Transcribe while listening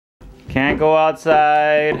Can't go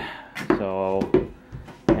outside, so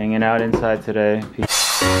hanging out inside today.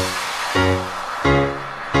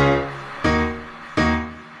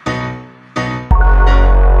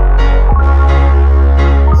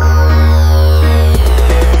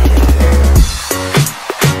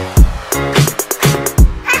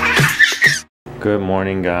 Good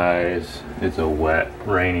morning, guys. It's a wet,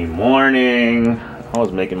 rainy morning. I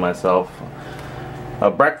was making myself a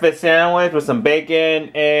breakfast sandwich with some bacon,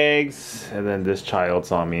 eggs, and then this child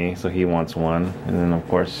saw me, so he wants one. And then, of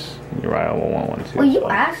course, Uriah will want one too. Well, you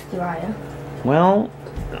asked Uriah. Well,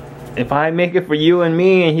 if I make it for you and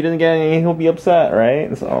me and he doesn't get any, he'll be upset,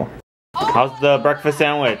 right? So, how's the breakfast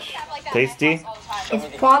sandwich? Tasty?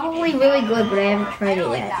 It's probably really good, but I haven't tried it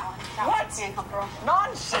yet.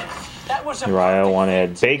 Nonsense. Uriah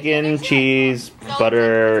wanted bacon, cheese,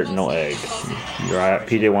 butter, no egg.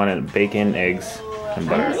 PJ wanted bacon, eggs, and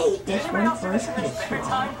butter. I'm gonna eat this one first.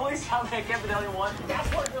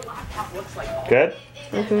 Good?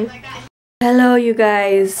 Hello, you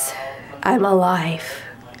guys. I'm alive.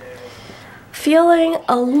 Feeling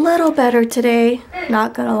a little better today.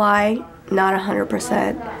 Not gonna lie, not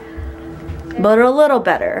 100%, but a little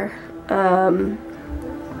better.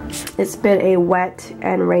 It's been a wet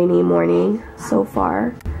and rainy morning so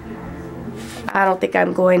far. I don't think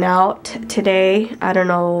I'm going out today. I don't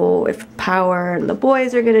know if Power and the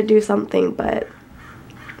boys are gonna do something, but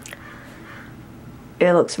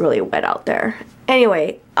it looks really wet out there.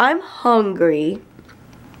 Anyway, I'm hungry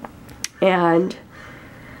and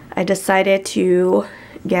I decided to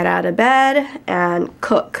get out of bed and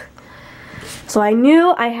cook. So I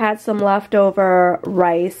knew I had some leftover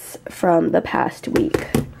rice from the past week.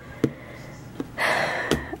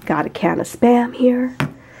 Got a can of Spam here,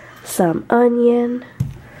 some onion,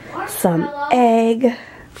 some egg.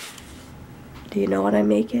 Do you know what I'm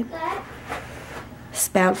making?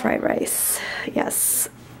 Spam fried rice. Yes.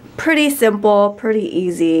 Pretty simple, pretty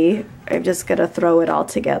easy. I'm just gonna throw it all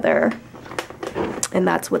together. And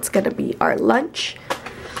that's what's gonna be our lunch.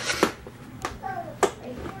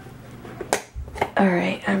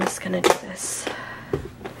 Alright, I'm just gonna do this.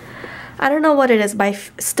 I don't know what it is. My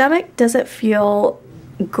stomach doesn't feel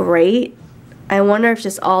great. I wonder if it's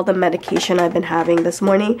just all the medication I've been having this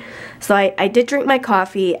morning. So I did drink my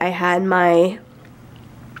coffee. I had my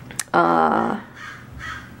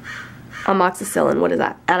amoxicillin, what is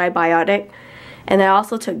that? Antibiotic. And I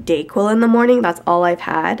also took Dayquil in the morning. That's all I've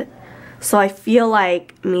had. So I feel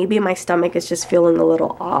like maybe my stomach is just feeling a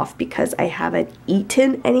little off because I haven't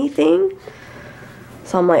eaten anything.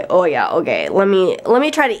 So I'm like, oh yeah, okay, let me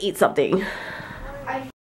try to eat something.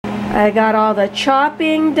 I got all the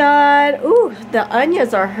chopping done. Ooh, the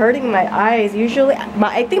onions are hurting my eyes. Usually,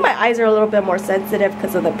 I think my eyes are a little bit more sensitive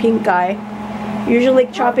because of the pink eye. Usually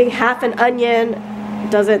chopping half an onion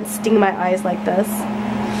doesn't sting my eyes like this.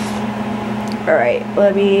 Alright,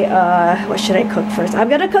 let me, what should I cook first? I'm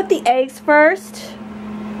gonna cook the eggs first,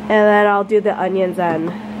 and then I'll do the onions and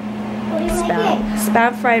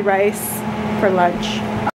Spam fried rice for lunch.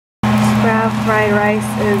 Spam fried rice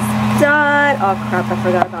is done. Oh crap, I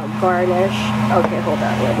forgot about garnish. Okay, hold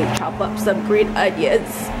on, let me chop up some green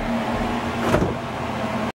onions.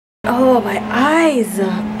 Oh, my eyes.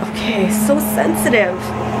 Okay, so sensitive.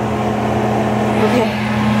 Okay,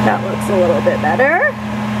 that looks a little bit better.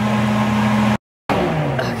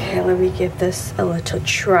 Okay, let me give this a little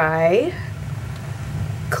try.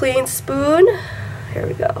 Clean spoon. Here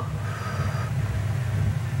we go.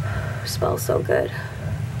 Smells so good.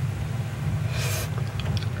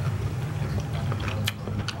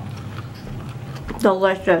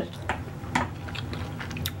 Delicious.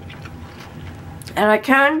 And I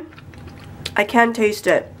can taste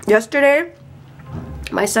it. Yesterday,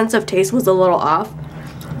 my sense of taste was a little off,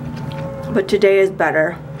 but today is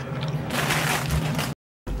better.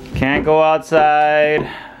 Can't go outside,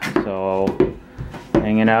 so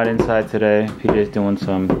hanging out inside today. PJ's doing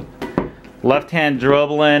some left hand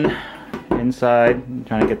dribbling inside,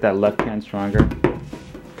 trying to get that left hand stronger.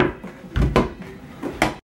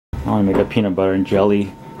 I want to make a peanut butter and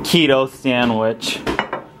jelly keto sandwich.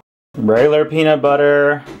 Regular peanut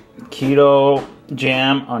butter, keto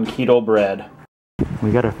jam on keto bread.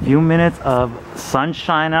 We got a few minutes of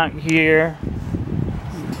sunshine out here.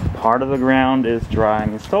 Part of the ground is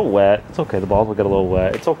drying. It's still wet. It's okay. The balls will get a little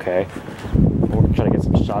wet. It's okay. We're gonna try to get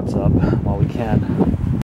some shots up while we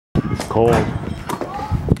can. It's cold.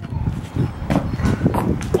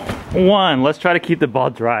 One, let's try to keep the ball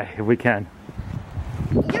dry if we can.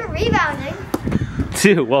 You're rebounding.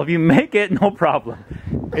 Two, well if you make it, no problem.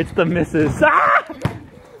 It's the misses. Ah!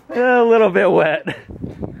 A little bit wet.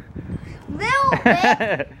 Little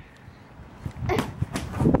bit.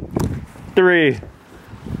 3. It's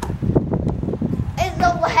the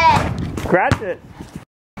head. Scratch it.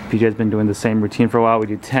 PJ's been doing the same routine for a while. We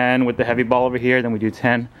do 10 with the heavy ball over here, then we do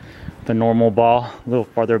 10 with the normal ball a little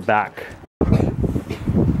farther back.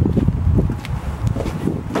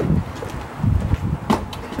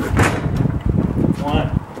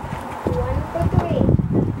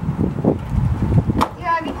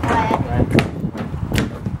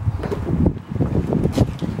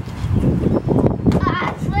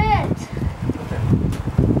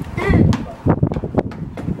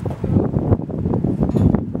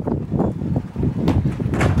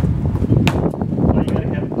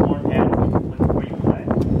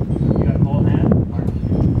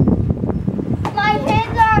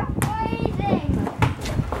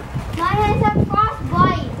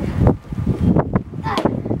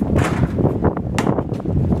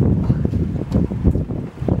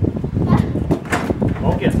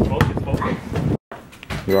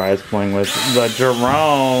 Uriah's playing with the drone.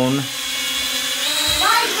 My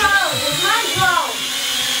drone! It's my drone!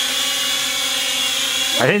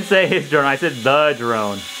 I didn't say his drone, I said the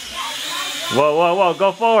drone. Whoa, whoa, whoa,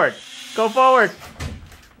 go forward. Go forward.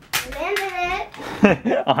 Landed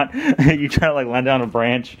it. You try to like land on a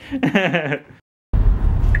branch.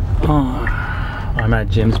 Oh, I'm at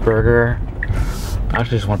Jim's Burger. I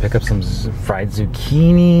actually just want to pick up some fried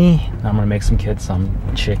zucchini. I'm gonna make some kids some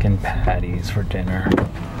chicken patties for dinner.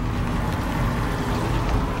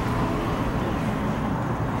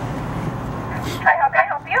 Hi, how can I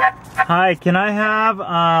help you? Hi, can I have,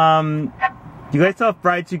 do you guys sell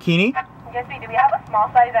fried zucchini? Yes, we do. We have a small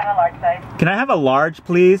size and a large size. Can I have a large,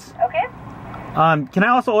 please? Okay. Can I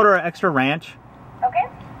also order an extra ranch? Okay.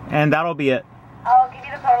 And that'll be it. I'll give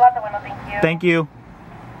you the total at the window. Thank you. Thank you.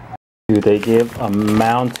 Dude, they give a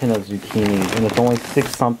mountain of zucchini, and it's only 6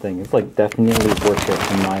 something. It's like definitely worth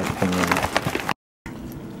it, in my opinion.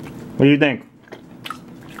 What do you think?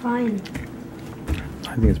 Fine.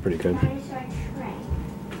 I think it's pretty good.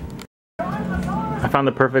 I found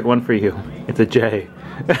the perfect one for you. It's a J.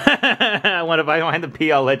 When if I find the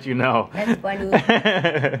P, I'll let you know. That's funny.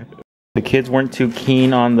 The kids weren't too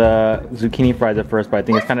keen on the zucchini fries at first, but I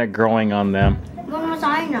think it's kind of growing on them. When was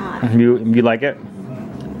I not? You like it?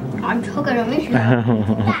 I'm choking on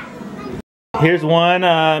this. Here's one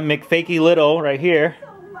McFakey Little right here.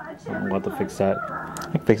 I'll have to fix that.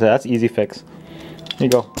 Fix that. That's easy fix. Here you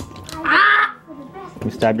go.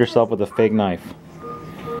 You stabbed yourself with a fake knife.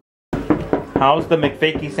 How's the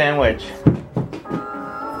McFakey sandwich?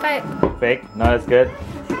 Fake. Fake? Not as good,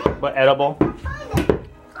 but edible.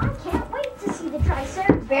 I can't wait to see the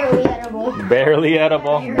tricep. Barely edible. Barely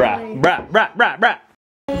edible. Brah, brah, brah, brah, brah.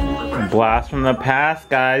 Blast from the past,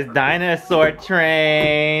 guys. Dinosaur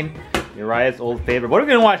Train. Uriah's old favorite. What are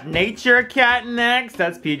we gonna watch? Nature Cat next?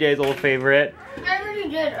 That's PJ's old favorite. I already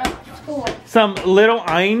did school. Some Little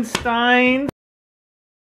Einsteins.